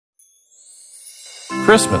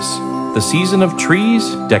Christmas, the season of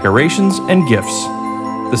trees, decorations, and gifts.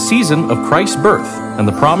 The season of Christ's birth and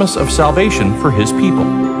the promise of salvation for His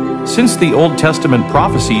people. Since the Old Testament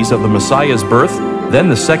prophecies of the Messiah's birth, then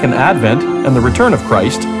the second advent and the return of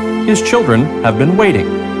Christ, His children have been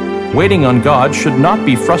waiting. Waiting on God should not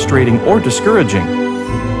be frustrating or discouraging.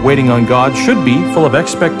 Waiting on God should be full of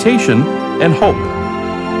expectation and hope.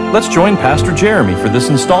 Let's join Pastor Jeremy for this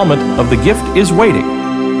installment of The Gift is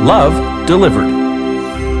Waiting. Love Delivered.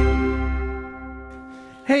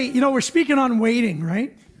 Hey, you know, we're speaking on waiting,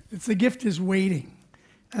 right? It's the gift is waiting.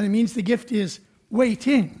 And it means the gift is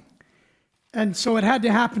waiting. And so it had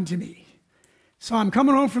to happen to me. So I'm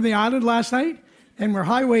coming home from the island last night, and where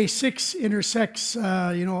Highway 6 intersects,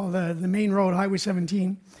 the main road, Highway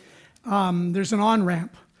 17, there's an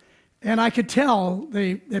on-ramp. And I could tell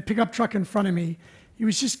the pickup truck in front of me, he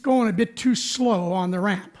was just going a bit too slow on the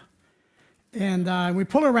ramp. And we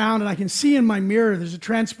pull around, and I can see in my mirror there's a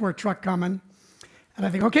transport truck coming. And I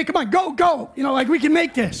think, okay, come on, go. You know, like we can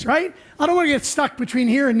make this, right? I don't want to get stuck between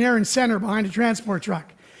here and there and center behind a transport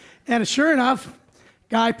truck. And sure enough,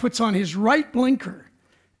 guy puts on his right blinker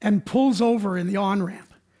and pulls over in the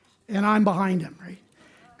on-ramp. And I'm behind him, right?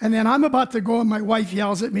 And then I'm about to go and my wife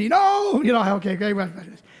yells at me, no! You know, okay, but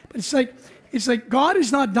it's like God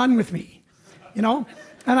is not done with me, you know?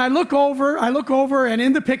 And I look over and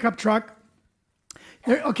in the pickup truck,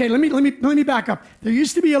 okay, let me back up. There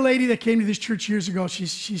used to be a lady that came to this church years ago.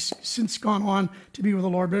 She's since gone on to be with the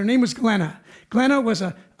Lord, but her name was Glenna. Glenna was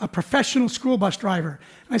a professional school bus driver.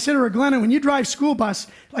 And I said to her, Glenna, when you drive school bus,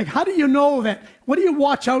 like, how do you know that? What do you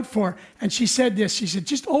watch out for? And she said this. She said,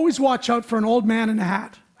 just always watch out for an old man in a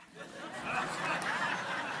hat.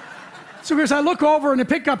 So, because I look over in a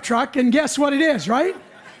pickup truck, and guess what it is, right?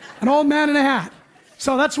 An old man in a hat.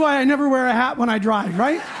 So that's why I never wear a hat when I drive,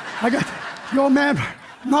 right? I got the old man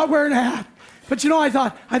not wearing a hat. But you know, I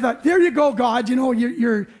thought, there you go, God. You know,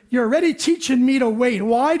 you're already teaching me to wait.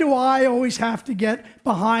 Why do I always have to get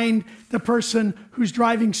behind the person who's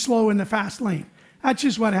driving slow in the fast lane? That's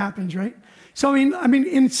just what happens, right? So I mean,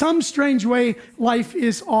 in some strange way, life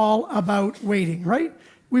is all about waiting, right?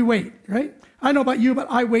 We wait, right? I don't know about you, but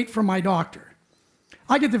I wait for my doctor.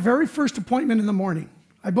 I get the very first appointment in the morning.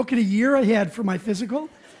 I book it a year ahead for my physical,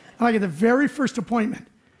 and I get the very first appointment,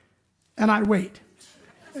 and I wait.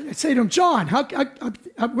 I say to him, John,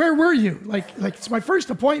 where were you? Like it's my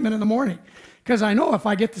first appointment in the morning, because I know if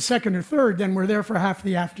I get the second or third, then we're there for half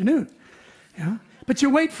the afternoon. Yeah? But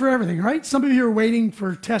you wait for everything, right? Some of you are waiting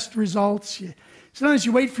for test results. Sometimes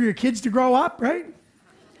you wait for your kids to grow up, right?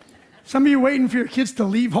 Some of you are waiting for your kids to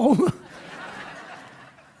leave home.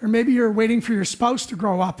 Or maybe you're waiting for your spouse to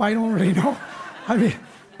grow up. I don't really know. I mean,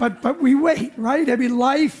 but we wait, right? I mean,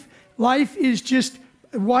 life is just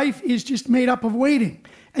made up of waiting.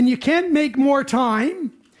 And you can't make more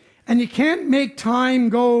time, and you can't make time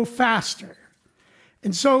go faster.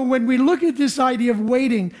 And so when we look at this idea of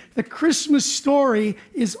waiting, the Christmas story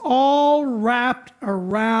is all wrapped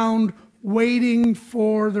around waiting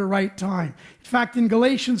for the right time. In fact, in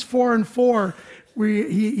Galatians 4:4,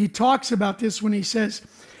 he talks about this when he says,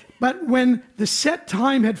 but when the set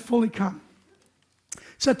time had fully come,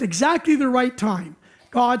 so at exactly the right time,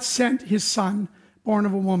 God sent His Son, born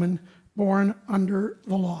of a woman, born under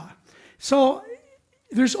the law. So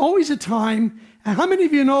there's always a time, and how many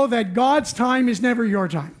of you know that God's time is never your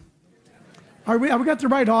time? Have we got the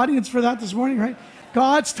right audience for that this morning, right?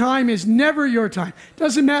 God's time is never your time.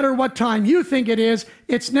 Doesn't matter what time you think it is,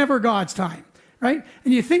 it's never God's time, right?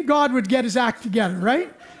 And you think God would get His act together,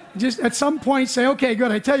 right? Just at some point say, okay,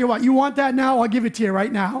 good, I tell you what, you want that now? I'll give it to you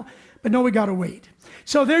right now. But no, we got to wait.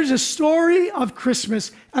 So there's a story of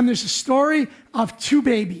Christmas, and there's a story of two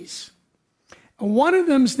babies. One of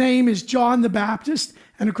them's name is John the Baptist,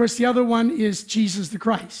 and of course the other one is Jesus the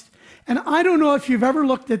Christ. And I don't know if you've ever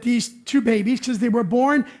looked at these two babies, because they were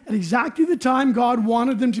born at exactly the time God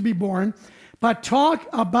wanted them to be born, but talk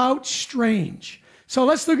about strange. So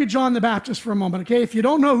let's look at John the Baptist for a moment, okay? If you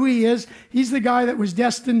don't know who he is, he's the guy that was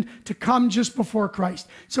destined to come just before Christ.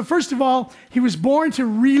 So first of all, he was born to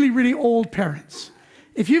really, really old parents.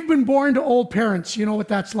 If you've been born to old parents, you know what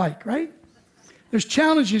that's like, right? There's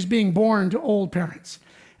challenges being born to old parents.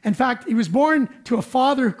 In fact, he was born to a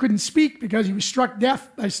father who couldn't speak because he was struck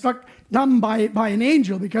dumb by an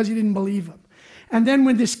angel because he didn't believe him. And then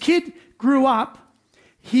when this kid grew up,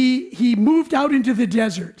 he moved out into the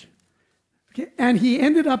desert. Okay? And he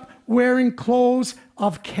ended up wearing clothes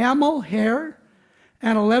of camel hair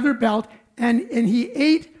and a leather belt, and he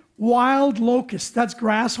ate wild locusts, that's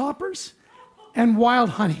grasshoppers, and wild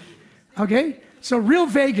honey. Okay? So real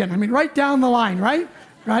vegan, I mean, right down the line, right?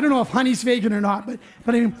 I don't know if honey's vegan or not, but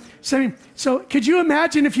I mean, so could you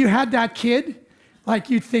imagine if you had that kid? Like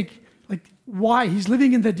you'd think, like, why? He's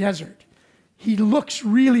living in the desert. He looks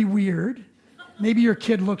really weird. Maybe your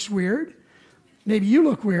kid looks weird. Maybe you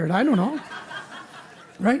look weird. I don't know.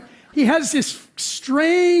 Right? He has this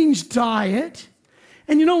strange diet.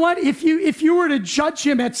 And you know what? If you were to judge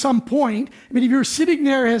him at some point, I mean, if you were sitting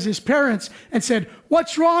there as his parents and said,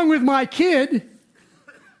 "What's wrong with my kid?"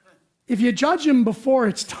 If you judge him before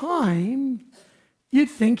it's time, you'd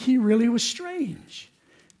think he really was strange.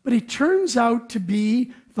 But he turns out to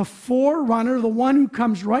be the forerunner, the one who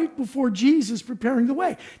comes right before Jesus preparing the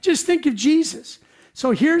way. Just think of Jesus.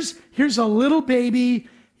 So here's a little baby.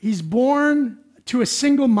 He's born to a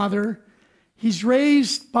single mother. He's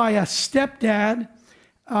raised by a stepdad.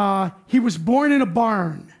 He was born in a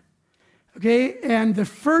barn. Okay? And the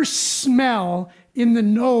first smell in the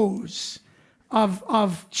nose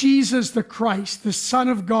of Jesus the Christ, the Son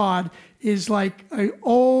of God, is like a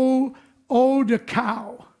eau de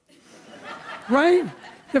cow. Right?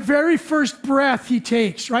 The very first breath he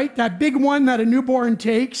takes, right? That big one that a newborn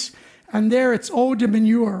takes, and there it's eau de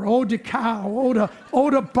manure, eau de cow, eau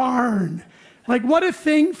de barn. Like, what a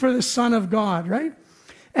thing for the Son of God, right?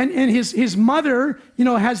 And his mother,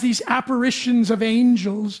 has these apparitions of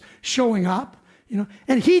angels showing up,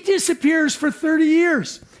 and he disappears for 30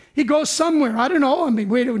 years. He goes somewhere. I don't know. I mean,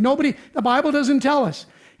 the Bible doesn't tell us.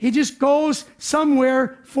 He just goes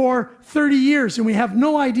somewhere for 30 years, and we have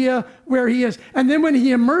no idea where he is. And then when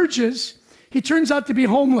he emerges, he turns out to be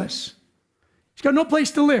homeless. He's got no place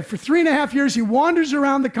to live. For 3.5 years, he wanders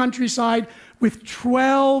around the countryside with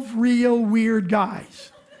 12 real weird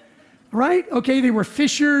guys. Right? Okay, they were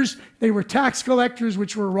fishers. They were tax collectors,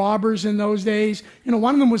 which were robbers in those days.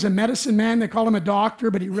 One of them was a medicine man. They called him a doctor,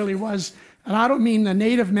 but he really was. And I don't mean the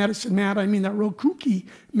native medicine man. I mean that real kooky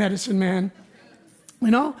medicine man.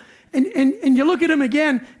 And you look at him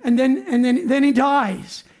again, and then he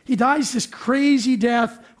dies. He dies this crazy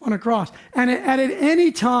death on a cross. And at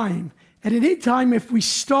any time, if we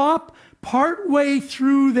stop partway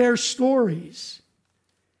through their stories,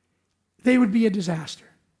 they would be a disaster.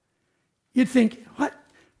 You'd think,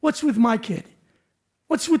 what's with my kid?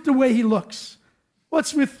 What's with the way he looks?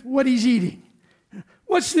 What's with what he's eating?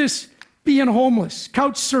 What's this being homeless,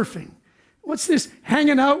 couch surfing? What's this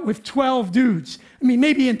hanging out with 12 dudes? I mean,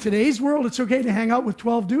 maybe in today's world it's okay to hang out with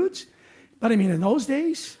 12 dudes, but I mean, in those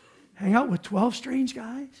days, hang out with 12 strange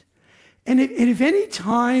guys? And if any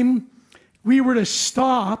time we were to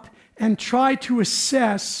stop and try to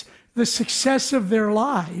assess the success of their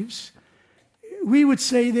lives, we would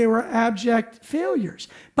say they were abject failures.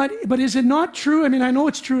 But is it not true? I mean, I know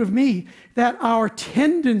it's true of me, that our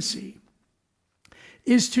tendency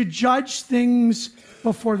is to judge things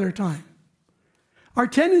before their time. Our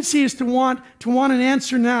tendency is to want an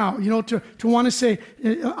answer now, to want to say,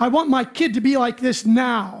 I want my kid to be like this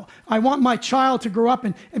now. I want my child to grow up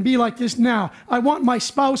and be like this now. I want my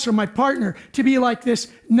spouse or my partner to be like this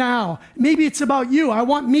now. Maybe it's about you. I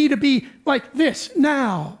want me to be like this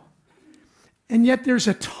now. And yet there's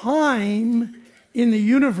a time in the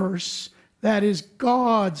universe that is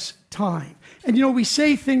God's time. And we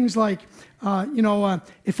say things like,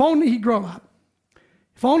 if only he'd grow up.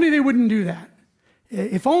 If only they wouldn't do that.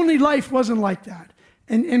 If only life wasn't like that.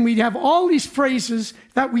 And we have all these phrases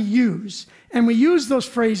that we use. And we use those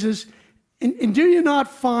phrases. And do you not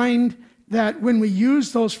find that when we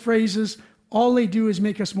use those phrases, all they do is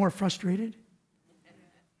make us more frustrated?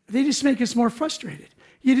 They just make us more frustrated.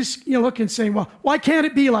 You just look and say, well, why can't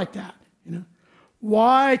it be like that?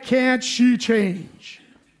 Why can't she change?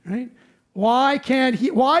 Right? Why can't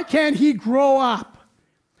he grow up?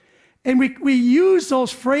 And we use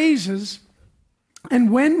those phrases,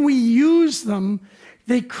 and when we use them,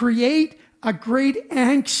 they create a great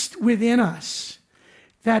angst within us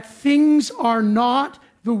that things are not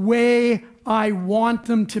the way I want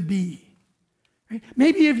them to be. Right?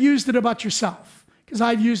 Maybe you've used it about yourself, because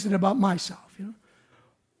I've used it about myself.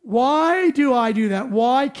 Why do I do that?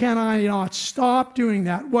 Why can I not stop doing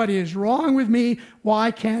that? What is wrong with me? Why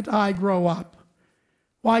can't I grow up?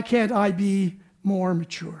 Why can't I be more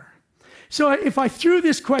mature? So if I threw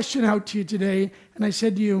this question out to you today and I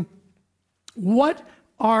said to you, what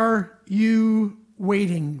are you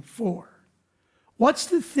waiting for? What's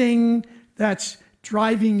the thing that's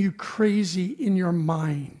driving you crazy in your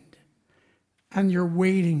mind and you're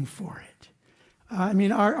waiting for it?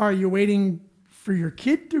 Are you waiting for your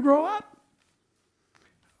kid to grow up?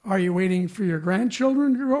 Are you waiting for your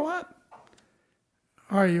grandchildren to grow up?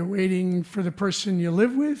 Are you waiting for the person you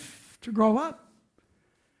live with to grow up?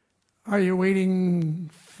 Are you waiting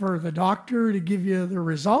for the doctor to give you the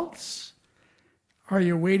results? Are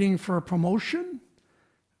you waiting for a promotion?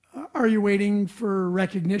 Are you waiting for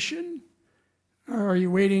recognition? Are you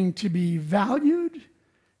waiting to be valued?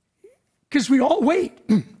 Because we all wait.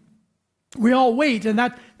 We all wait, and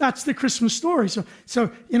that's the Christmas story.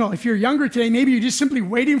 So if you're younger today, maybe you're just simply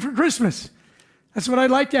waiting for Christmas. That's what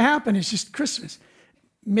I'd like to happen. It's just Christmas.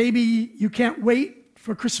 Maybe you can't wait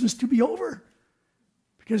for Christmas to be over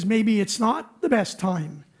because maybe it's not the best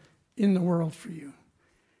time in the world for you.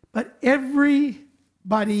 But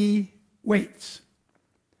everybody waits.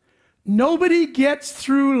 Nobody gets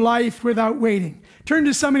through life without waiting. Turn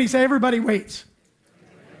to somebody and say, everybody waits.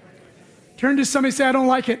 Turn to somebody and say, I don't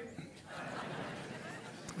like it.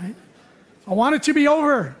 Right? I want it to be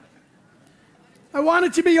over. I want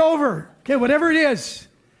it to be over. Okay, whatever it is.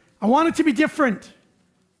 I want it to be different.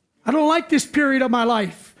 I don't like this period of my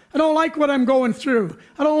life. I don't like what I'm going through.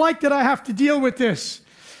 I don't like that I have to deal with this.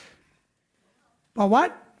 But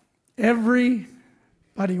what?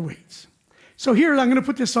 Everybody waits. So here, I'm going to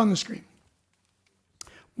put this on the screen.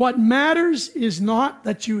 What matters is not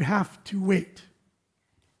that you have to wait,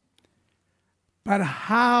 but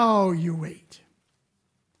how you wait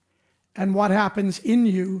and what happens in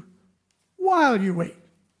you while you wait.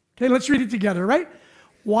 Okay, let's read it together, right?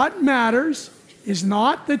 What matters is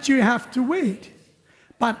not that you have to wait,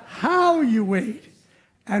 but how you wait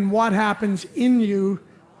and what happens in you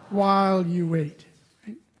while you wait.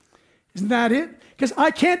 Right? Isn't that it? Because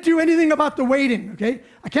I can't do anything about the waiting, okay?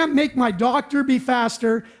 I can't make my doctor be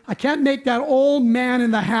faster. I can't make that old man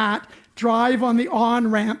in the hat drive on the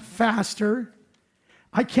on-ramp faster.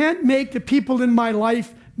 I can't make the people in my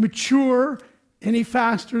life mature any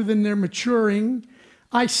faster than they're maturing.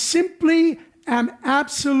 I simply am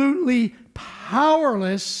absolutely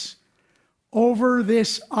powerless over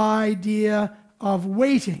this idea of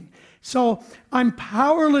waiting. So I'm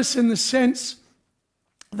powerless in the sense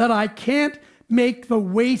that I can't make the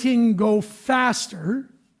waiting go faster,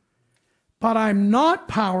 but I'm not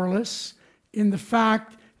powerless in the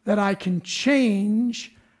fact that I can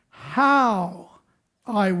change how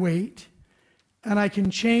I wait, and I can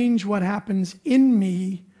change what happens in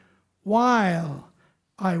me while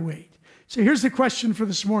I wait. So here's the question for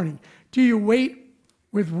this morning. Do you wait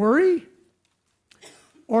with worry,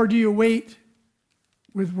 or do you wait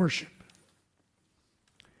with worship?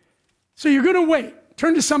 So you're going to wait.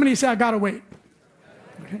 Turn to somebody and say, I got to wait.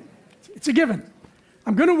 Okay? It's a given.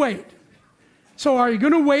 I'm going to wait. So are you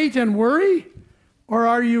going to wait and worry, or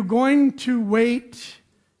are you going to wait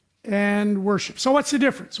and worship? So what's the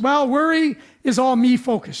difference? Well, worry is all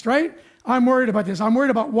me-focused, right? I'm worried about this. I'm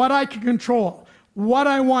worried about what I can control, what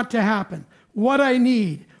I want to happen, what I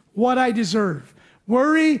need, what I deserve.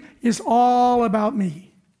 Worry is all about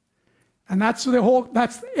me. And that's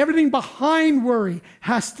everything behind worry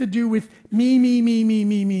has to do with me, me, me, me,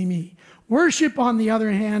 me, me, me. Worship, on the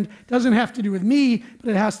other hand, doesn't have to do with me,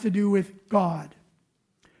 but it has to do with God.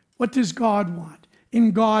 What does God want?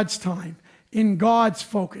 In God's time, in God's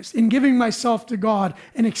focus, in giving myself to God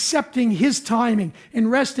and accepting His timing and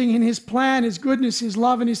resting in His plan, His goodness, His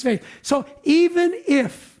love, and His faith. So even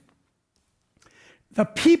if the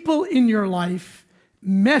people in your life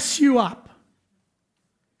mess you up,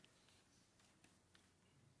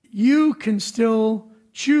 you can still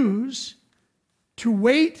choose to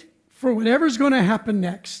wait for whatever's going to happen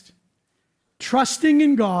next, trusting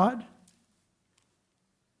in God,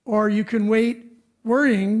 or you can wait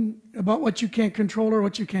worrying about what you can't control or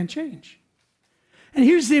what you can't change. And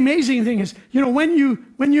here's the amazing thing is, when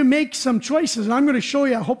you make some choices, and I'm going to show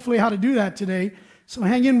you hopefully how to do that today, so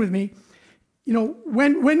hang in with me.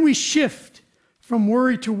 When we shift from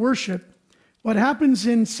worry to worship, what happens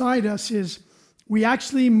inside us is we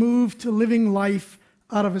actually move to living life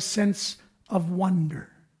out of a sense of wonder.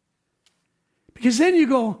 Because then you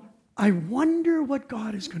go, I wonder what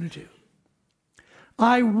God is going to do.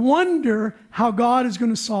 I wonder how God is going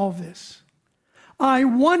to solve this. I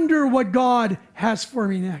wonder what God has for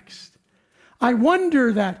me next. I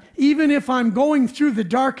wonder that even if I'm going through the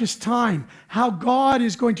darkest time, how God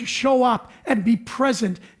is going to show up and be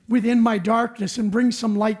present within my darkness and bring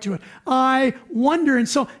some light to it. I wonder, and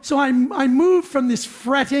so I move from this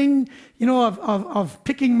fretting, of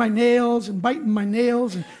picking my nails and biting my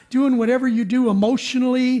nails and doing whatever you do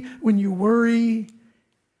emotionally when you worry.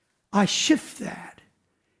 I shift that,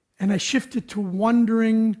 and I shift it to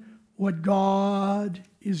wondering what God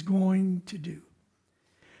is going to do.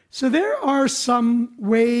 So there are some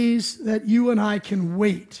ways that you and I can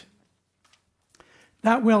wait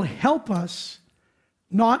that will help us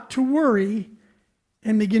not to worry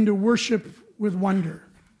and begin to worship with wonder.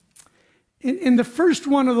 And the first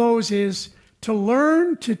one of those is to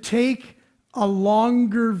learn to take a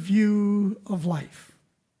longer view of life.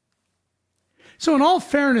 So in all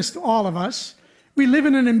fairness to all of us, we live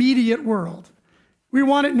in an immediate world. We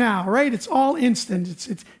want it now, right? It's all instant. It's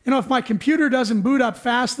if my computer doesn't boot up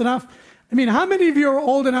fast enough, I mean, how many of you are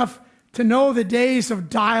old enough to know the days of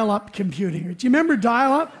dial-up computing? Do you remember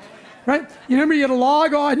dial-up? Right? You remember you had to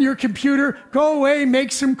log on your computer, go away,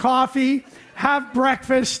 make some coffee, have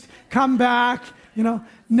breakfast, come back,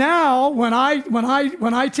 Now, when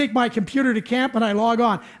I take my computer to camp and I log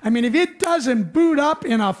on, I mean, if it doesn't boot up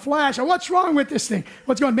in a flash, what's wrong with this thing?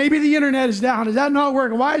 What's going on? Maybe the internet is down. Is that not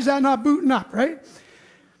working? Why is that not booting up, right?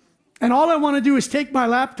 And all I want to do is take my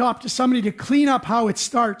laptop to somebody to clean up how it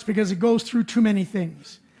starts because it goes through too many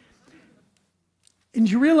things. And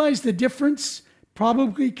you realize the difference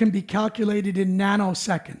probably can be calculated in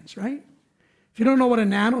nanoseconds, right? If you don't know what a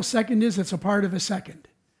nanosecond is, it's a part of a second,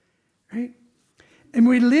 right? And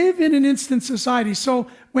we live in an instant society. So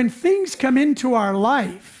when things come into our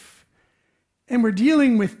life and we're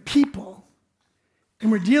dealing with people and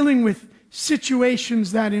we're dealing with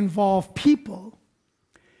situations that involve people,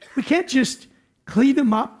 we can't just clean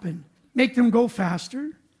them up and make them go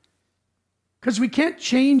faster because we can't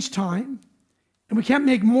change time and we can't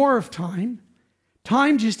make more of time.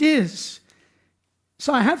 Time just is.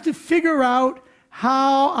 So I have to figure out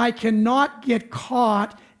how I cannot get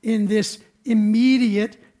caught in this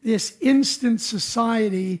immediate, this instant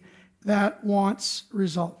society that wants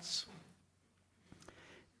results.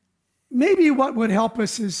 Maybe what would help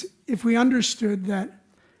us is if we understood that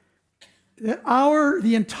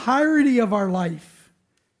the entirety of our life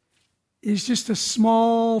is just a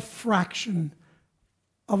small fraction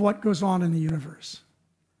of what goes on in the universe.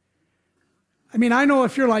 I mean, I know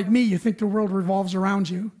if you're like me, you think the world revolves around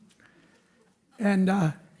you. And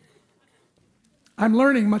I'm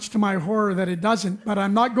learning, much to my horror, that it doesn't, but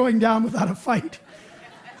I'm not going down without a fight.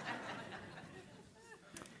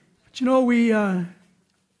 But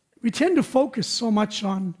we tend to focus so much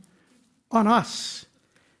on us.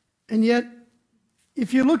 And yet,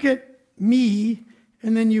 if you look at me,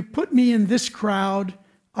 and then you put me in this crowd,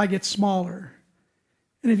 I get smaller.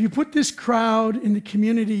 And if you put this crowd in the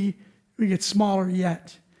community, we get smaller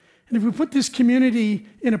yet. And if we put this community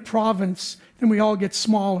in a province, then we all get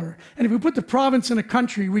smaller. And if we put the province in a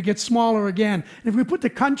country, we get smaller again. And if we put the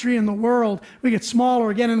country in the world, we get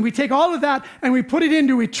smaller again. And we take all of that and we put it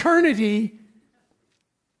into eternity.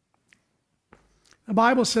 The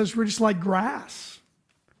Bible says we're just like grass.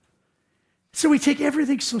 So we take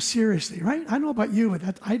everything so seriously, right? I don't know about you,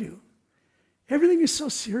 but I do. Everything is so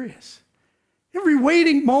serious. Every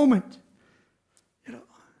waiting moment.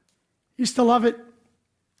 Used to love it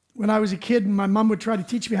when I was a kid and my mom would try to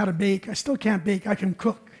teach me how to bake. I still can't bake. I can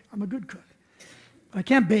cook. I'm a good cook. But I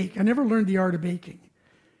can't bake. I never learned the art of baking.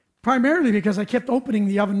 Primarily because I kept opening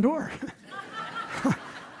the oven door.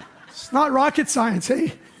 It's not rocket science, eh?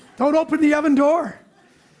 Don't open the oven door.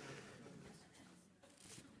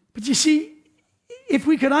 But you see, if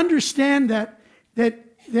we could understand that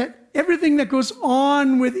everything that goes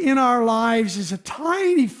on within our lives is a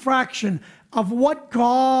tiny fraction of what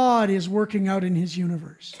God is working out in his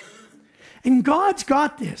universe. And God's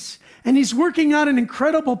got this. And he's working out an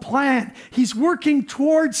incredible plan. He's working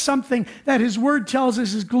towards something that his word tells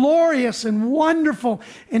us is glorious and wonderful.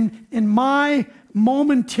 And my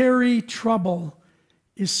momentary trouble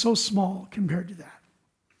is so small compared to that.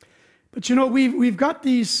 But we've got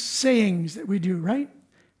these sayings that we do, right?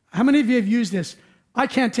 How many of you have used this? I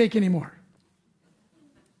can't take anymore.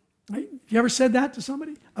 Right? Have you ever said that to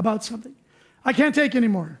somebody about something? I can't take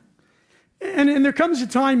anymore. And there comes a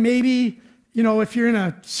time maybe, if you're in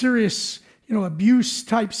a serious, abuse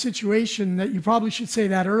type situation that you probably should say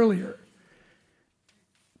that earlier.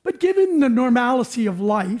 But given the normalcy of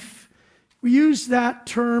life, we use that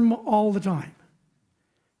term all the time.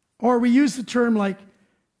 Or we use the term like,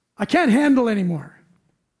 I can't handle anymore.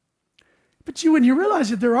 But when you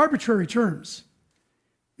realize that they're arbitrary terms,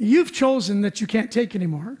 you've chosen that you can't take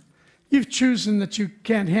anymore. You've chosen that you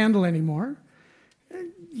can't handle anymore.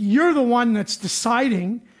 You're the one that's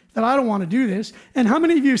deciding that I don't want to do this. And how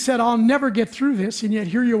many of you said, I'll never get through this, and yet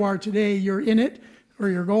here you are today, you're in it, or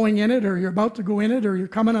you're going in it, or you're about to go in it, or you're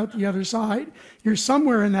coming out the other side. You're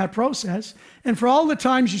somewhere in that process. And for all the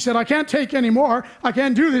times you said, I can't take anymore, I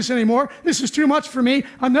can't do this anymore, this is too much for me,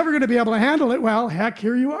 I'm never going to be able to handle it. Well, heck,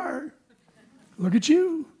 here you are. Look at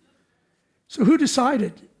you. So who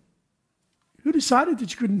decided? Who decided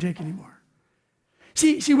that you couldn't take anymore?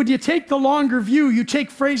 See, when you take the longer view, you take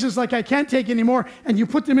phrases like, I can't take anymore, and you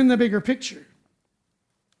put them in the bigger picture.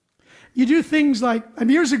 You do things like,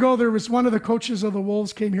 years ago, there was one of the coaches of the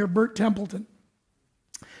Wolves came here, Bert Templeton.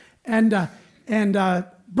 And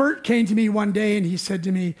Bert came to me one day and he said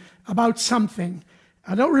to me about something.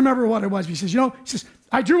 I don't remember what it was. He says,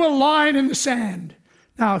 I drew a line in the sand.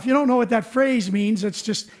 Now, if you don't know what that phrase means, it's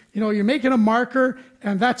just, you're making a marker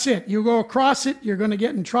and that's it. You go across it, you're going to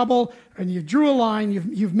get in trouble, and you drew a line,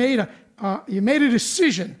 you've made a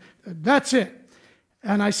decision. That's it.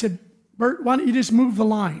 And I said, Bert, why don't you just move the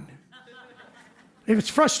line? If it's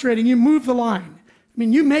frustrating, you move the line. I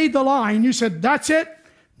mean, you made the line. You said, that's it.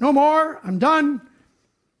 No more. I'm done.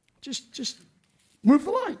 Just move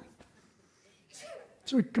the line.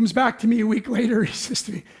 So he comes back to me a week later. He says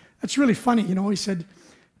to me, that's really funny. He said,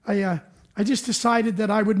 I just decided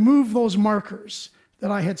that I would move those markers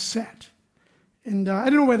that I had set. And I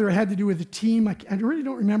don't know whether it had to do with the team. I really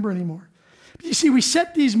don't remember anymore. But you see, we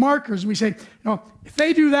set these markers and we say, if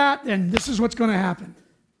they do that, then this is what's going to happen.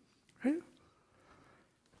 Right?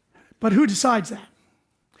 But who decides that?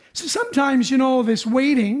 So sometimes, this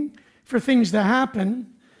waiting for things to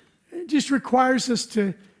happen, it just requires us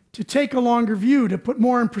to take a longer view, to put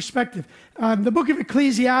more in perspective. The book of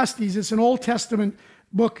Ecclesiastes, it's an Old Testament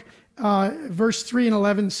book. Verse 3 and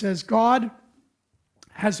 11 says, God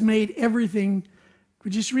has made everything,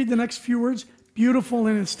 could you just read the next few words? Beautiful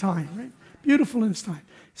in its time, right? Beautiful in its time.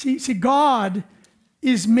 See, God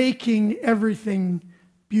is making everything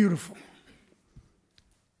beautiful,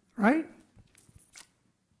 right?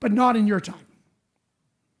 But not in your time.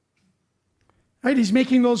 Right? He's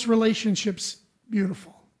making those relationships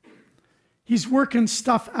beautiful. He's working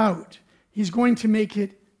stuff out. He's going to make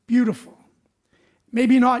it beautiful.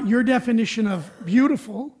 Maybe not your definition of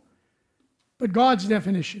beautiful, but God's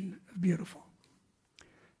definition of beautiful.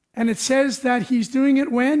 And it says that he's doing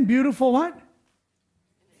it when? Beautiful what?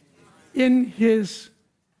 In his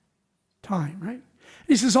time, right?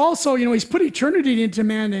 He says also, he's put eternity into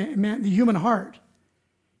the human heart.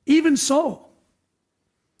 Even so,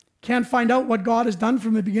 can't find out what God has done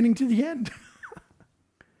from the beginning to the end.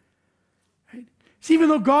 Right? So even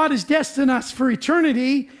though God has destined us for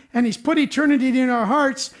eternity, and he's put eternity in our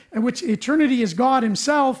hearts, and which eternity is God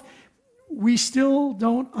himself, we still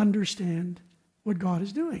don't understand what God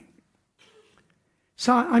is doing.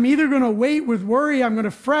 So I'm either going to wait with worry, I'm going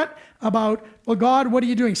to fret about, well, God, what are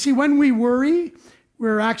you doing? See, when we worry,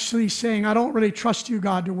 we're actually saying, I don't really trust you,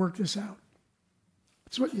 God, to work this out.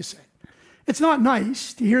 That's what you say. It's not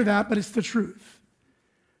nice to hear that, but it's the truth.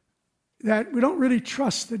 That we don't really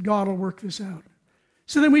trust that God will work this out.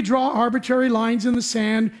 So then we draw arbitrary lines in the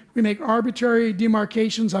sand. We make arbitrary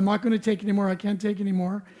demarcations. I'm not going to take anymore. I can't take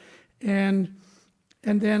anymore. And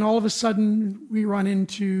then all of a sudden, we run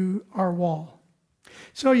into our wall.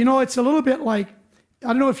 So, it's a little bit like, I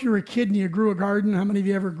don't know if you were a kid and you grew a garden. How many of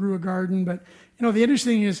you ever grew a garden? But, the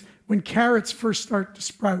interesting thing is when carrots first start to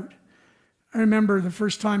sprout. I remember the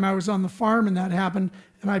first time I was on the farm and that happened,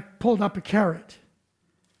 and I pulled up a carrot.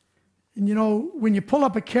 And when you pull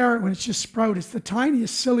up a carrot, when it's just sprout, it's the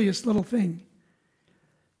tiniest, silliest little thing.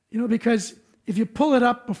 Because if you pull it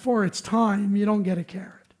up before it's time, you don't get a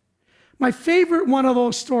carrot. My favorite one of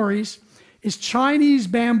those stories is Chinese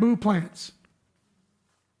bamboo plants.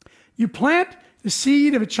 You plant the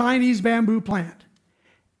seed of a Chinese bamboo plant,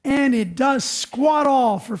 and it does squat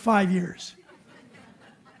all for 5 years.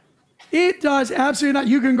 It does absolutely not.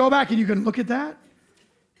 You can go back and you can look at that,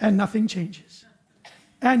 and nothing changes.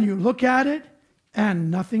 And you look at it,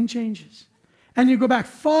 and nothing changes. And you go back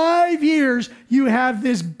 5 years, you have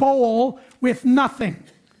this bowl with nothing.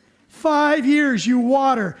 5 years you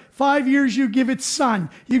water. 5 years you give it sun.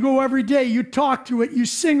 You go every day, you talk to it, you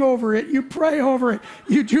sing over it, you pray over it,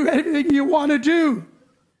 you do everything you want to do.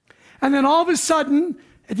 And then all of a sudden,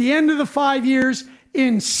 at the end of the 5 years,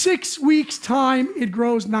 in 6 weeks' time, it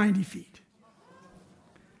grows 90 feet.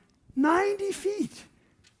 90 feet.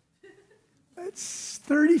 That's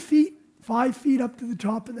 30 feet, 5 feet up to the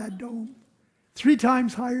top of that dome. 3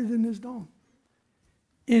 times higher than this dome.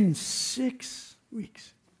 In 6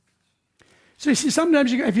 weeks. So you see,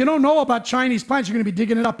 sometimes if you don't know about Chinese plants, you're going to be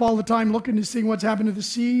digging it up all the time, looking to see what's happened to the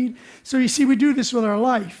seed. So you see, we do this with our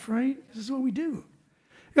life, right? This is what we do.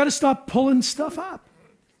 You got to stop pulling stuff up.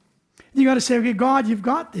 You got to say, okay, God, you've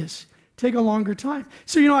got this. Take a longer time.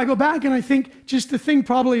 So, I go back and I think just the thing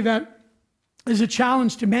probably that is a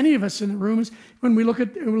challenge to many of us in the room is when we look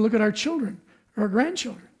at our children or our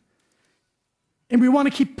grandchildren. And we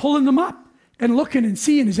want to keep pulling them up and looking and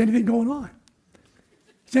seeing, is anything going on?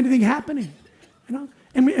 Is anything happening?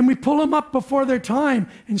 And we pull them up before their time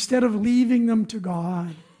instead of leaving them to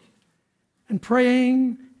God and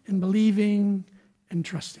praying and believing and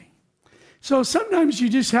trusting. So sometimes you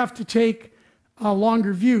just have to take a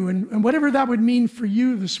longer view, and whatever that would mean for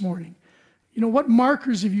you this morning. What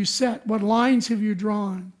markers have you set? What lines have you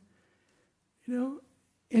drawn?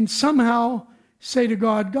 and somehow say to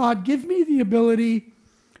God, God, give me the ability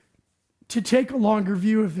to take a longer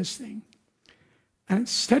view of this thing. And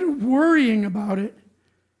instead of worrying about it,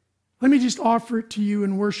 let me just offer it to you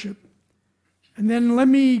in worship. And then let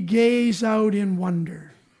me gaze out in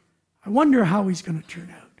wonder. I wonder how he's going to turn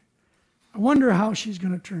out. I wonder how she's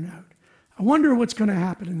going to turn out. I wonder what's going to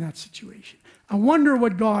happen in that situation. I wonder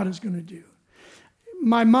what God is going to do.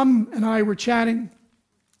 My mom and I were chatting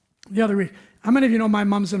the other week. How many of you know my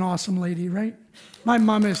mom's an awesome lady, right? My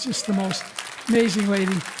mom is just the most amazing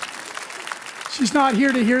lady. She's not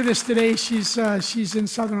here to hear this today. She's in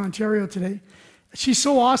Southern Ontario today. She's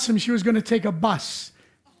so awesome, she was going to take a bus.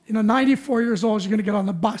 94 years old, she's going to get on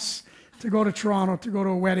the bus to go to Toronto to go to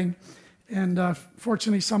a wedding. And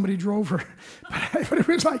fortunately, somebody drove her. But it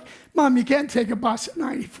was like, Mom, you can't take a bus at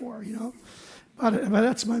 94, But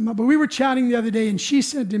that's my mom. But we were chatting the other day, and she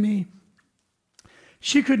said to me,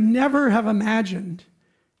 she could never have imagined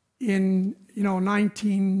in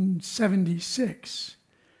 1976,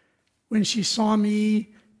 when she saw me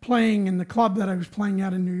playing in the club that I was playing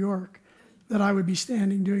at in New York, that I would be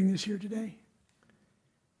standing doing this here today.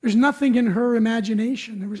 There's nothing in her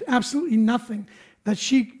imagination. There was absolutely nothing that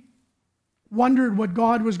she wondered what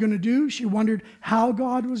God was going to do. She wondered how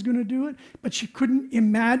God was going to do it, but she couldn't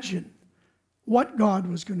imagine what God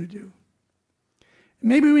was going to do.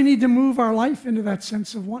 Maybe we need to move our life into that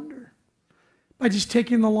sense of wonder by just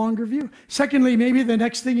taking the longer view. Secondly, maybe the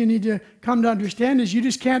next thing you need to come to understand is you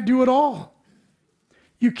just can't do it all.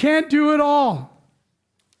 You can't do it all.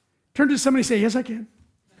 Turn to somebody and say, yes, I can.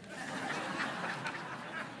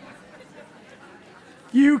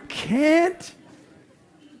 You can't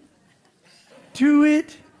do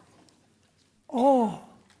it all.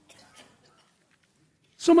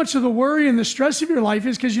 So much of the worry and the stress of your life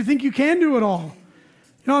is because you think you can do it all.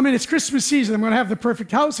 It's Christmas season. I'm going to have the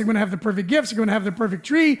perfect house. I'm going to have the perfect gifts. I'm going to have the perfect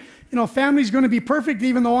tree. Family's going to be perfect,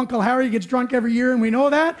 even though Uncle Harry gets drunk every year, and we know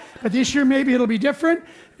that. But this year, maybe it'll be different.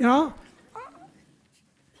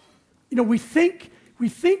 We think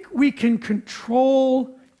we can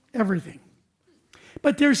control everything.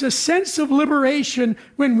 But there's a sense of liberation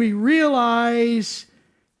when we realize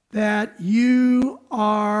that you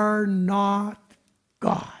are not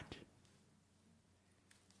God.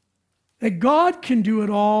 That God can do it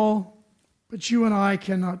all, but you and I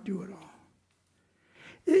cannot do it all.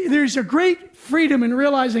 There's a great freedom in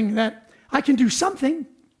realizing that I can do something.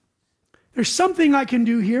 There's something I can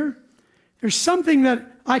do here. There's something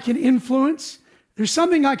that I can influence. There's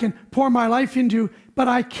something I can pour my life into, but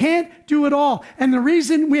I can't do it all. And the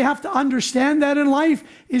reason we have to understand that in life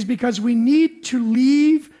is because we need to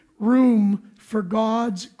leave room for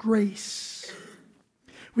God's grace.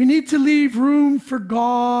 We need to leave room for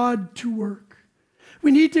God to work.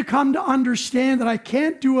 We need to come to understand that I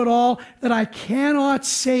can't do it all, that I cannot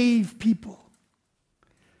save people.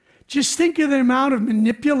 Just think of the amount of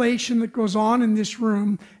manipulation that goes on in this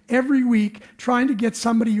room every week trying to get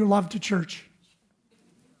somebody you love to church.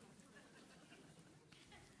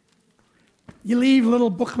 You leave little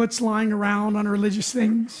booklets lying around on religious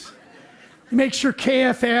things. You make sure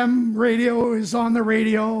KFM radio is on the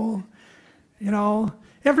radio.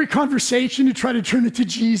 Every conversation you try to turn it to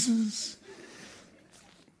Jesus.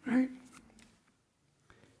 Right?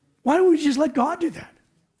 Why don't we just let God do that?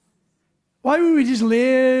 Why don't we just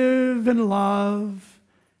live in love,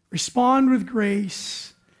 respond with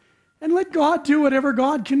grace, and let God do whatever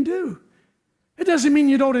God can do? It doesn't mean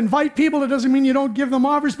you don't invite people. It doesn't mean you don't give them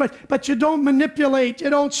offers, but you don't manipulate.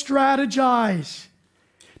 You don't strategize.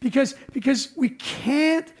 Because we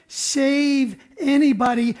can't save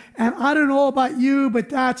anybody. And I don't know about you, but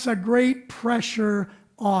that's a great pressure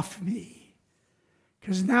off me.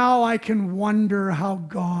 Because now I can wonder how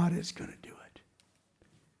God is going to do it.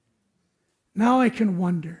 Now I can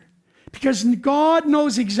wonder. Because God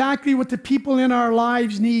knows exactly what the people in our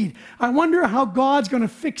lives need. I wonder how God's going to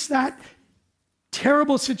fix that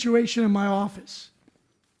terrible situation in my office.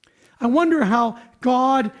 I wonder how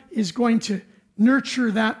God is going to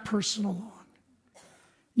nurture that person along.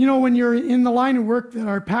 When you're in the line of work that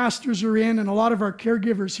our pastors are in and a lot of our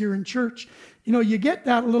caregivers here in church, you get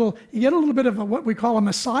a little bit of what we call a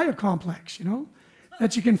Messiah complex,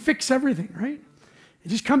 that you can fix everything, right?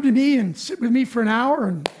 You just come to me and sit with me for an hour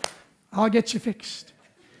and I'll get you fixed.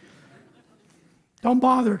 Don't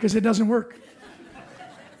bother, because it doesn't work.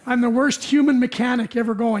 I'm the worst human mechanic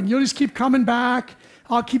ever going. You'll just keep coming back.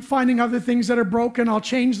 I'll keep finding other things that are broken. I'll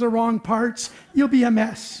change the wrong parts. You'll be a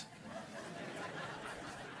mess.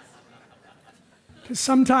 Because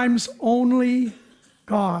sometimes only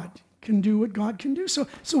God can do what God can do. So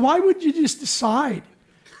why would you just decide,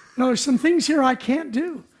 there's some things here I can't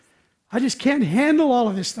do. I just can't handle all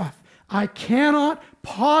of this stuff. I cannot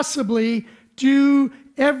possibly do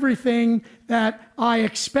everything that I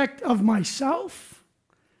expect of myself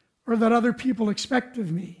or that other people expect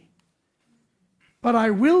of me. But I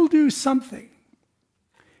will do something.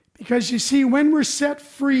 Because you see, when we're set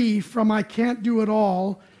free from I can't do it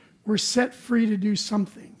all, we're set free to do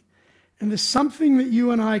something. And the something that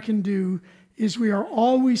you and I can do is we are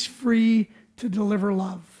always free to deliver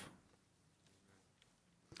love.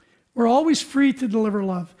 We're always free to deliver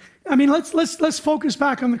love. I mean, let's focus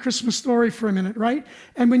back on the Christmas story for a minute, right?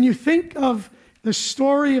 And when you think of the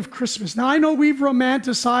story of Christmas, now I know we've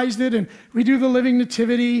romanticized it, and we do the Living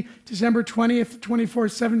Nativity, December 20th,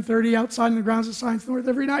 24th, 7:30, outside in the grounds of Science North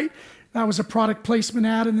every night. That was a product placement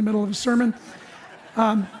ad in the middle of a sermon.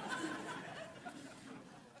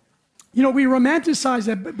 You know, we romanticize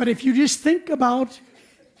that, but if you just think about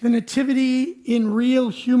the Nativity in real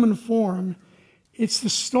human form, it's the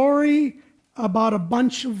story about a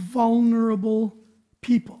bunch of vulnerable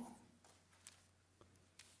people.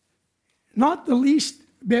 Not the least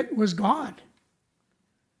bit was God.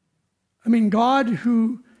 I mean, God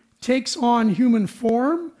who takes on human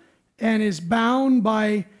form and is bound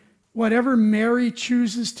by whatever Mary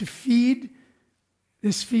chooses to feed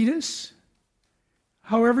this fetus,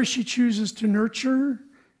 however she chooses to nurture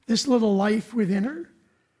this little life within her.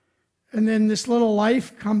 And then this little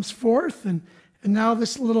life comes forth, and now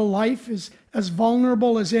this little life is as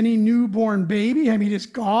vulnerable as any newborn baby. I mean, it's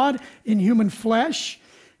God in human flesh.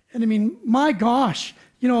 And I mean, my gosh,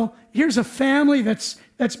 you know, here's a family that's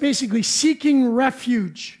basically seeking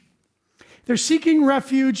refuge. They're seeking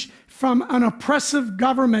refuge from an oppressive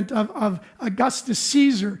government of Augustus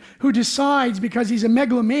Caesar, who decides, because he's a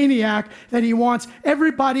megalomaniac, that he wants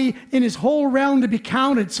everybody in his whole realm to be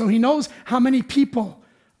counted, so he knows how many people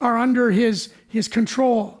are under his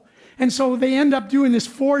control. And so they end up doing this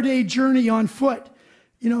 4-day journey on foot,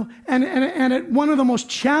 you know, and at one of the most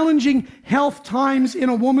challenging health times in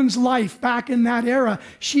a woman's life back in that era,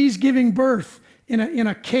 she's giving birth in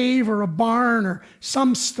a cave or a barn or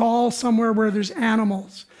some stall somewhere where there's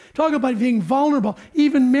animals. Talk about being vulnerable.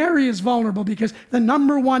 Even Mary is vulnerable because the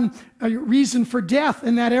number one reason for death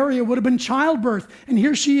in that area would have been childbirth. And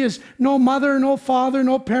here she is, no mother, no father,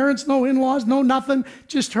 no parents, no in-laws, no nothing,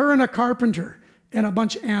 just her and a carpenter and a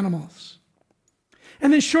bunch of animals.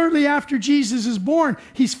 And then shortly after Jesus is born,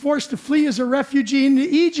 he's forced to flee as a refugee into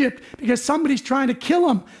Egypt because somebody's trying to kill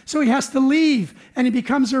him. So he has to leave and he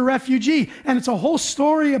becomes a refugee. And it's a whole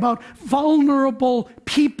story about vulnerable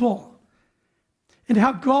people and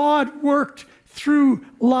how God worked through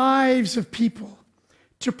lives of people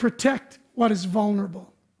to protect what is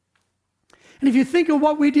vulnerable. And if you think of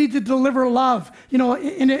what we need to deliver love, you know,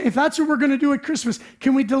 and if that's what we're going to do at Christmas,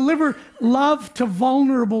 can we deliver love to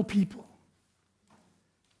vulnerable people?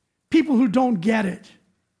 People who don't get it.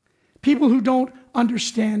 People who don't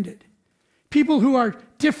understand it. People who are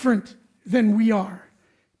different than we are.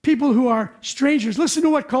 People who are strangers. Listen to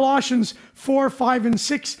what Colossians 4, 5, and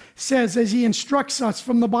 6 says as he instructs us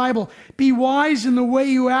from the Bible. Be wise in the way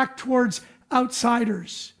you act towards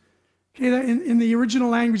outsiders. Okay, in the original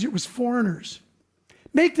language, it was foreigners.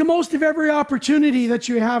 Make the most of every opportunity that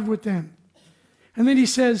you have with them. And then he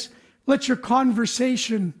says, let your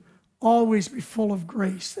conversation always be full of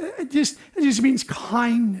grace. It just means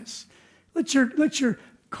kindness. Let your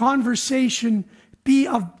conversation be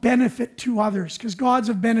of benefit to others, because God's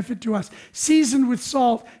of benefit to us. Seasoned with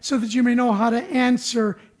salt, so that you may know how to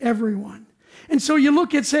answer everyone. And so you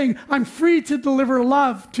look at saying, I'm free to deliver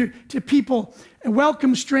love to people, and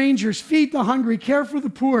welcome strangers, feed the hungry, care for the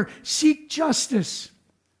poor, seek justice,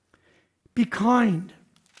 be kind.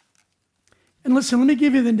 And listen, let me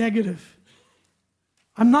give you the negative.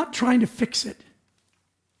 I'm not trying to fix it.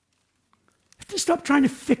 You have to stop trying to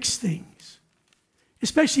fix things,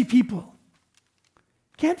 especially people.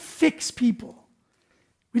 Can't fix people.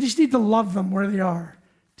 We just need to love them where they are,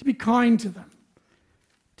 to be kind to them,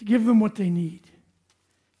 to give them what they need.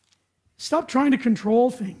 Stop trying to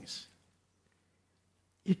control things.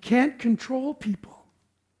 You can't control people.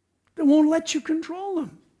 They won't let you control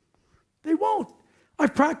them. They won't.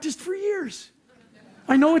 I've practiced for years.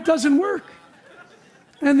 I know it doesn't work.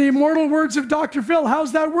 And the immortal words of Dr. Phil,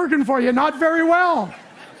 how's that working for you? Not very well.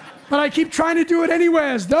 But I keep trying to do it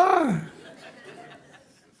anyways. Duh.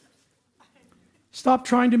 Stop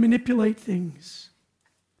trying to manipulate things.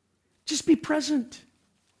 Just be present.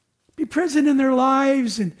 Be present in their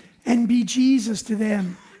lives and be Jesus to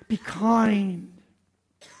them. Be kind.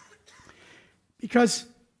 Because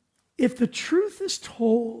if the truth is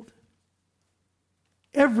told,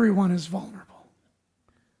 everyone is vulnerable.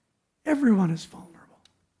 Everyone is vulnerable.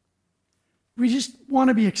 We just want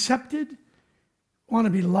to be accepted, want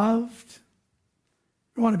to be loved,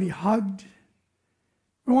 we want to be hugged,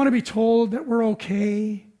 we want to be told that we're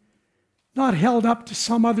okay, not held up to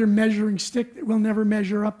some other measuring stick that we'll never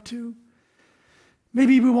measure up to.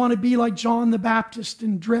 Maybe we want to be like John the Baptist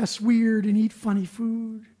and dress weird and eat funny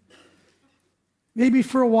food. Maybe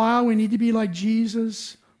for a while we need to be like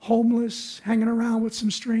Jesus, homeless, hanging around with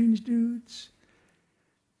some strange dudes.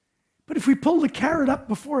 But if we pull the carrot up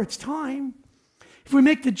before it's time, if we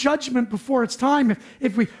make the judgment before it's time,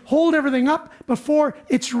 if we hold everything up before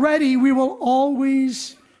it's ready, we will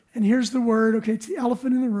always, and here's the word, okay, it's the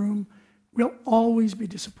elephant in the room, we'll always be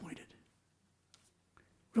disappointed.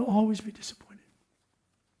 We'll always be disappointed.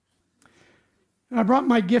 And I brought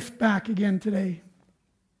my gift back again today.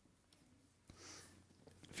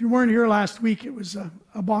 If you weren't here last week, it was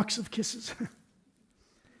a box of kisses.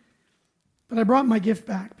 But I brought my gift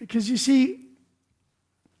back because you see,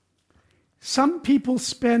 some people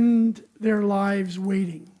spend their lives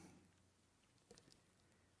waiting.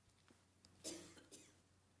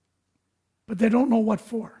 But they don't know what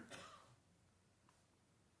for.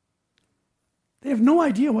 They have no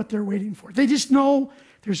idea what they're waiting for. They just know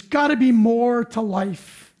there's got to be more to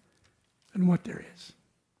life than what there is.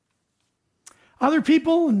 Other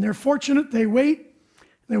people, and they're fortunate, they wait.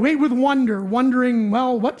 They wait with wonder, wondering,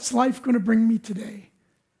 well, what's life going to bring me today?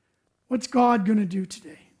 What's God going to do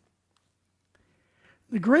today?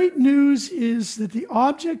 The great news is that the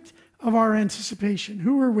object of our anticipation,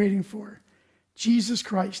 who we're waiting for, Jesus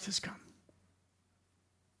Christ has come.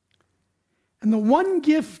 And the one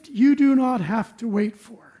gift you do not have to wait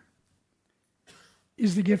for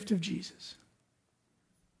is the gift of Jesus.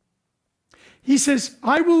 He says,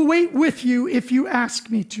 I will wait with you if you ask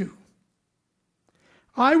me to.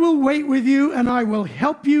 I will wait with you and I will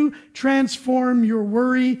help you transform your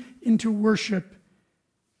worry into worship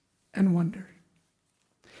and wonder.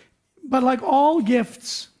 But like all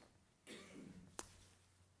gifts,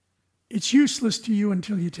 it's useless to you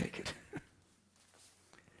until you take it.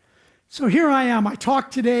 So here I am. I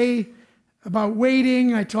talked today about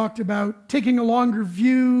waiting. I talked about taking a longer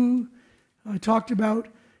view. I talked about,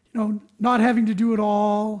 not having to do it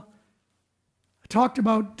all. I talked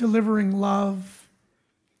about delivering love.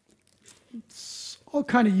 It's all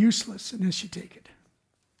kind of useless unless you take it.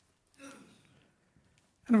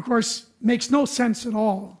 And of course, makes no sense at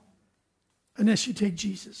all unless you take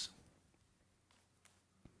Jesus.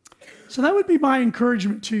 So that would be my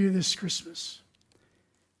encouragement to you this Christmas,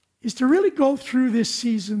 is to really go through this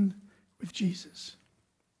season with Jesus.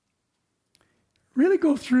 Really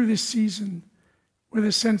go through this season with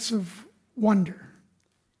a sense of wonder.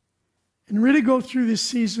 And really go through this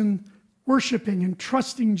season worshiping and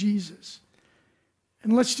trusting Jesus.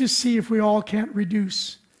 And let's just see if we all can't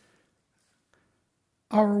reduce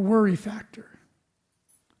our worry factor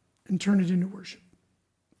and turn it into worship.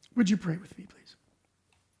 Would you pray with me, please?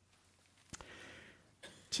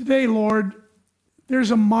 Today, Lord,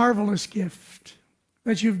 there's a marvelous gift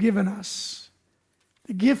that you've given us,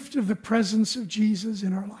 the gift of the presence of Jesus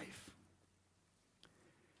in our life.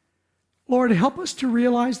 Lord, help us to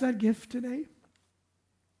realize that gift today.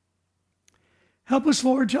 Help us,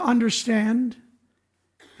 Lord, to understand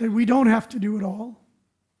that we don't have to do it all.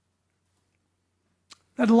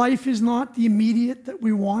 That life is not the immediate that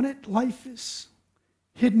we want it. Life is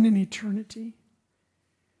hidden in eternity.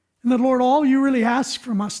 And that, Lord, all you really ask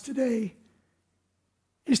from us today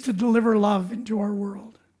is to deliver love into our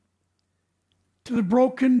world. To the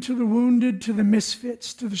broken, to the wounded, to the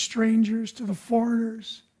misfits, to the strangers, to the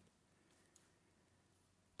foreigners,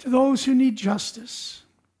 to those who need justice.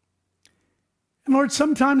 And Lord,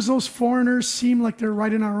 sometimes those foreigners seem like they're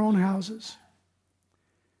right in our own houses.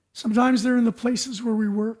 Sometimes they're in the places where we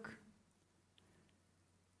work.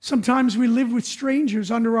 Sometimes we live with strangers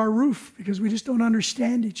under our roof because we just don't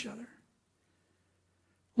understand each other.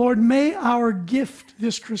 Lord, may our gift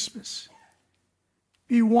this Christmas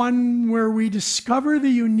be one where we discover the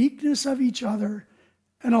uniqueness of each other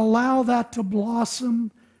and allow that to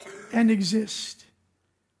blossom and exist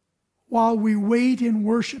while we wait in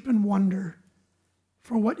worship and wonder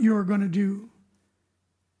for what you are going to do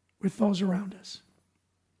with those around us.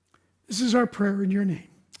 This is our prayer in your name.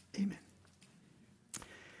 Amen.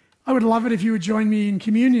 I would love it if you would join me in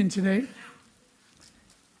communion today.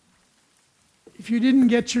 If you didn't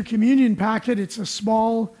get your communion packet, it's a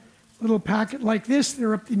small little packet like this.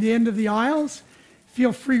 They're up at the end of the aisles.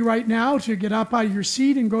 Feel free right now to get up out of your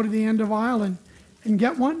seat and go to the end of the aisle and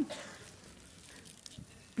get one.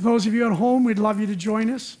 For those of you at home, we'd love you to join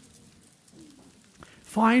us.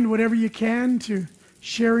 Find whatever you can to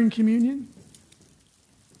share in communion.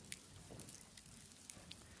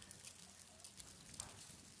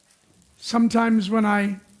 Sometimes when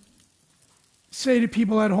I say to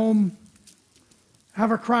people at home, have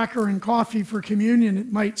a cracker and coffee for communion,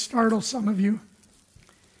 it might startle some of you.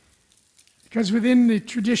 Because within the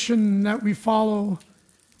tradition that we follow,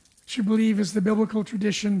 which you believe is the biblical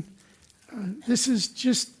tradition, this is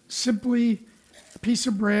just simply a piece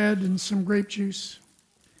of bread and some grape juice.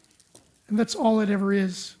 And that's all it ever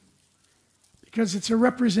is. Because it's a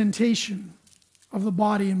representation of the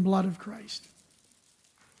body and blood of Christ.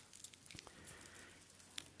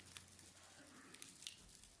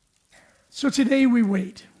 So today we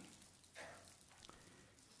wait.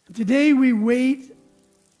 Today we wait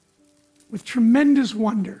with tremendous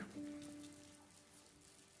wonder.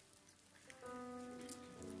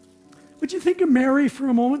 Would you think of Mary for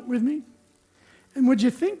a moment with me? And would you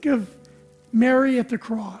think of Mary at the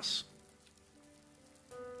cross?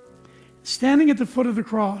 Standing at the foot of the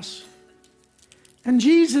cross. And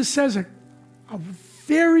Jesus says a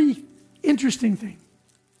very interesting thing.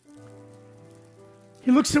 He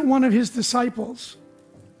looks at one of his disciples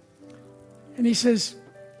and he says,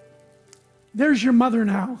 there's your mother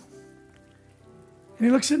now. And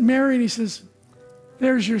he looks at Mary and he says,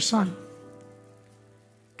 there's your son.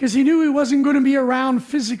 Because he knew he wasn't going to be around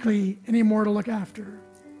physically anymore to look after her.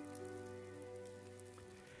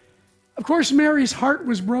 Of course, Mary's heart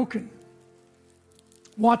was broken,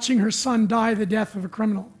 watching her son die the death of a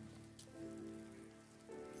criminal.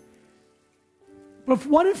 But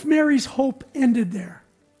what if Mary's hope ended there?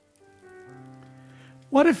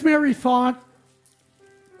 What if Mary thought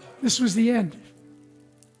this was the end?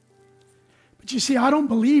 But you see, I don't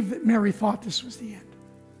believe that Mary thought this was the end.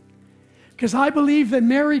 Because I believe that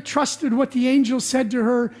Mary trusted what the angel said to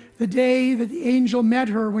her the day that the angel met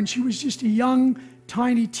her when she was just a young,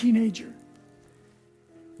 tiny teenager.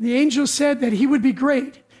 The angel said that he would be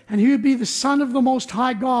great, and he would be the Son of the Most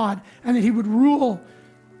High God, and that he would rule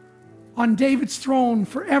on David's throne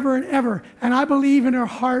forever and ever. And I believe in her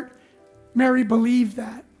heart, Mary believed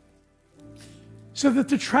that. So that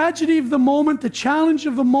the tragedy of the moment, the challenge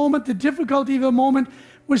of the moment, the difficulty of the moment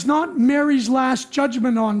was not Mary's last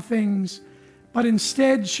judgment on things, but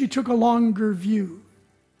instead she took a longer view.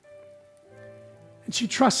 And she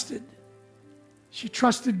trusted. She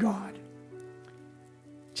trusted God.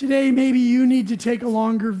 Today, maybe you need to take a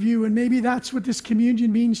longer view, and maybe that's what this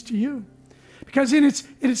communion means to you. Because in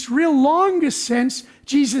its real longest sense,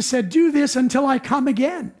 Jesus said, do this until I come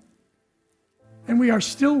again. And we are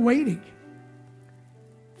still waiting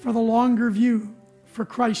for the longer view for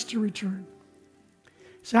Christ to return.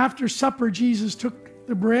 So after supper, Jesus took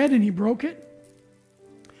the bread and he broke it.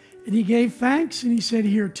 And he gave thanks and he said,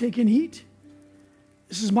 here, take and eat.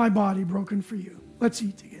 This is my body broken for you. Let's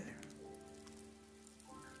eat together.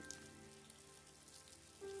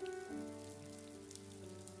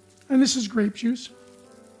 And this is grape juice.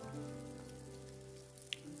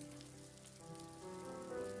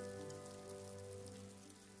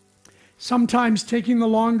 Sometimes taking the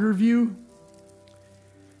longer view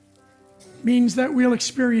means that we'll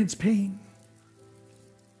experience pain.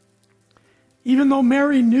 Even though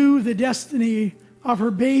Mary knew the destiny of her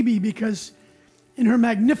baby, because in her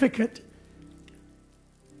Magnificat,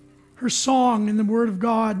 her song in the Word of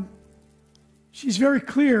God, she's very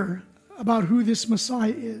clear about who this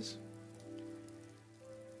Messiah is.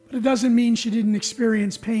 But it doesn't mean she didn't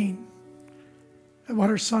experience pain at what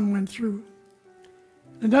her son went through.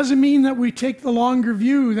 It doesn't mean that we take the longer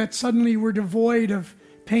view that suddenly we're devoid of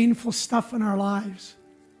painful stuff in our lives.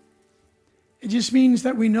 It just means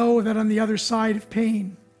that we know that on the other side of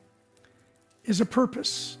pain is a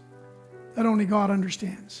purpose that only God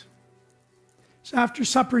understands. So after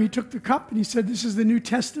supper, he took the cup and he said, this is the New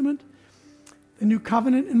Testament, the new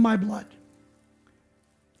covenant in my blood.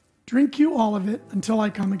 Drink you all of it until I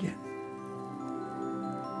come again.